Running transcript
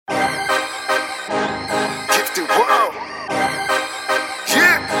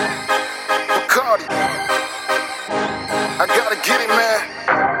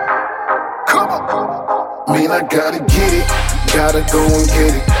gotta go and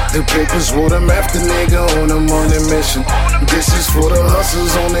get it. The papers what I'm after, nigga, on a money mission. This is for the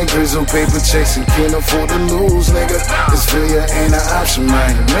hustlers on their grizzle paper chasing. Can't afford to lose, nigga, cause failure ain't an option,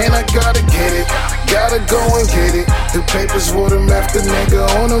 man. Man, I gotta get it, gotta go and get it. The papers what I'm after, nigga,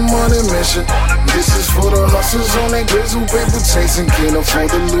 on a money mission. This is for the hustlers on their grizzle paper chasing. Can't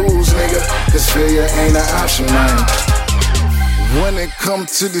afford to lose, nigga, cause failure ain't an option, man. When it come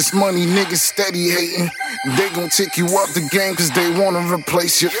to this money, niggas steady hating. They gon' take you out the game cause they wanna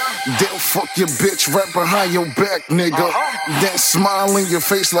replace you. They'll fuck your bitch right behind your back, nigga. Then smile in your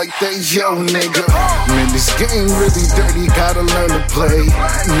face like they yo, nigga. Man, this game really dirty, gotta learn to play.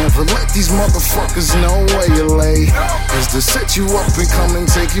 Never let these motherfuckers know where you lay. Cause they set you up and come and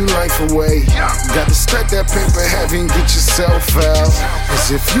take your life away. Gotta stack that paper heavy and get yourself out.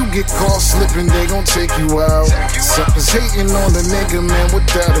 Cause if you get caught slipping, they gon' take you out. Suckers hating on the nigga, man, what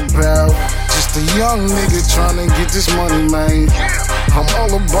that about? Just a young nigga tryna get this money, man. I'm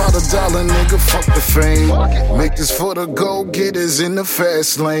all about a dollar, nigga, fuck the fame. Make this for the go-getters in the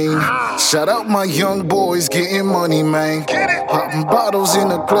fast lane. Shout out my young boys getting money, man. Popping bottles in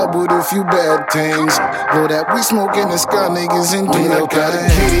the club with a few bad things. Blow that we smoke in the sky, niggas, and do your thing. Gotta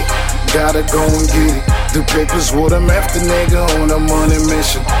get it, gotta go and get it. The papers what I'm after, nigga, on a money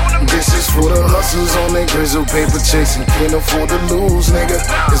mission. This is for the hustlers on their grizzle paper chasing. Can't afford to lose, nigga,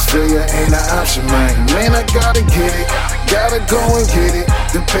 cause failure ain't an option, man. Man, I gotta get it, gotta go and get it.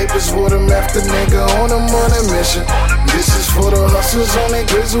 The papers what I'm after, nigga, on a money mission. This is for the hustlers on their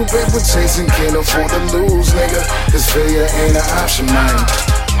grizzle paper chasing. Can't afford to lose, nigga, cause failure ain't an option, man.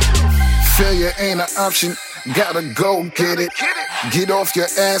 Failure ain't an option, gotta go get it. Get off your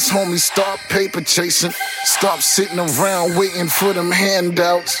ass, homie, start paper chasing. Stop sitting around waiting for them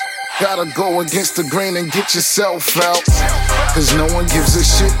handouts. Gotta go against the grain and get yourself out. Cause no one gives a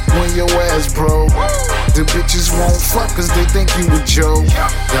shit when your ass broke. The bitches won't fuck cause they think you a joke.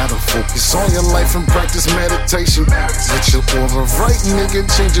 Gotta focus on your life and practice meditation. Get your aura right, nigga,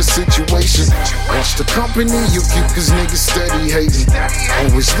 change your situation. Watch the company you keep cause niggas steady hating.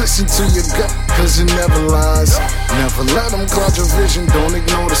 Always listen to your gut cause it never lies. Never let them cloud your vision, don't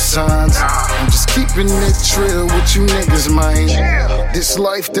ignore the signs. I'm just keeping it trill with you niggas, man. This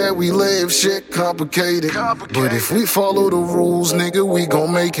life that we live, shit complicated. But if we follow the rules, nigga, we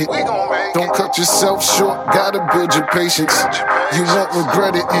gon' make it. Don't cut yourself short, gotta build your patience. You won't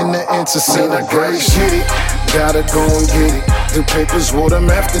regret it in the end, so say I gotta get it, gotta go and get it. The papers what I'm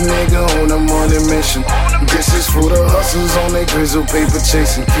after, nigga, on a money mission. This is for the hustlers on their grizzle paper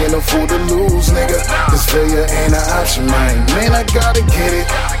chasing. Can't afford to lose, nigga, cause failure ain't an option, man. Man, I gotta get it,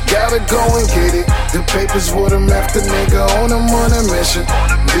 gotta go and get it. The papers what I'm after, nigga, on a money mission.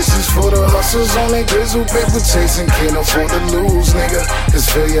 This is for the hustlers on their grizzle paper chasing. Can't afford to lose, nigga, cause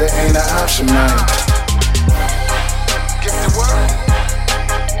failure ain't an option, man. Get the word.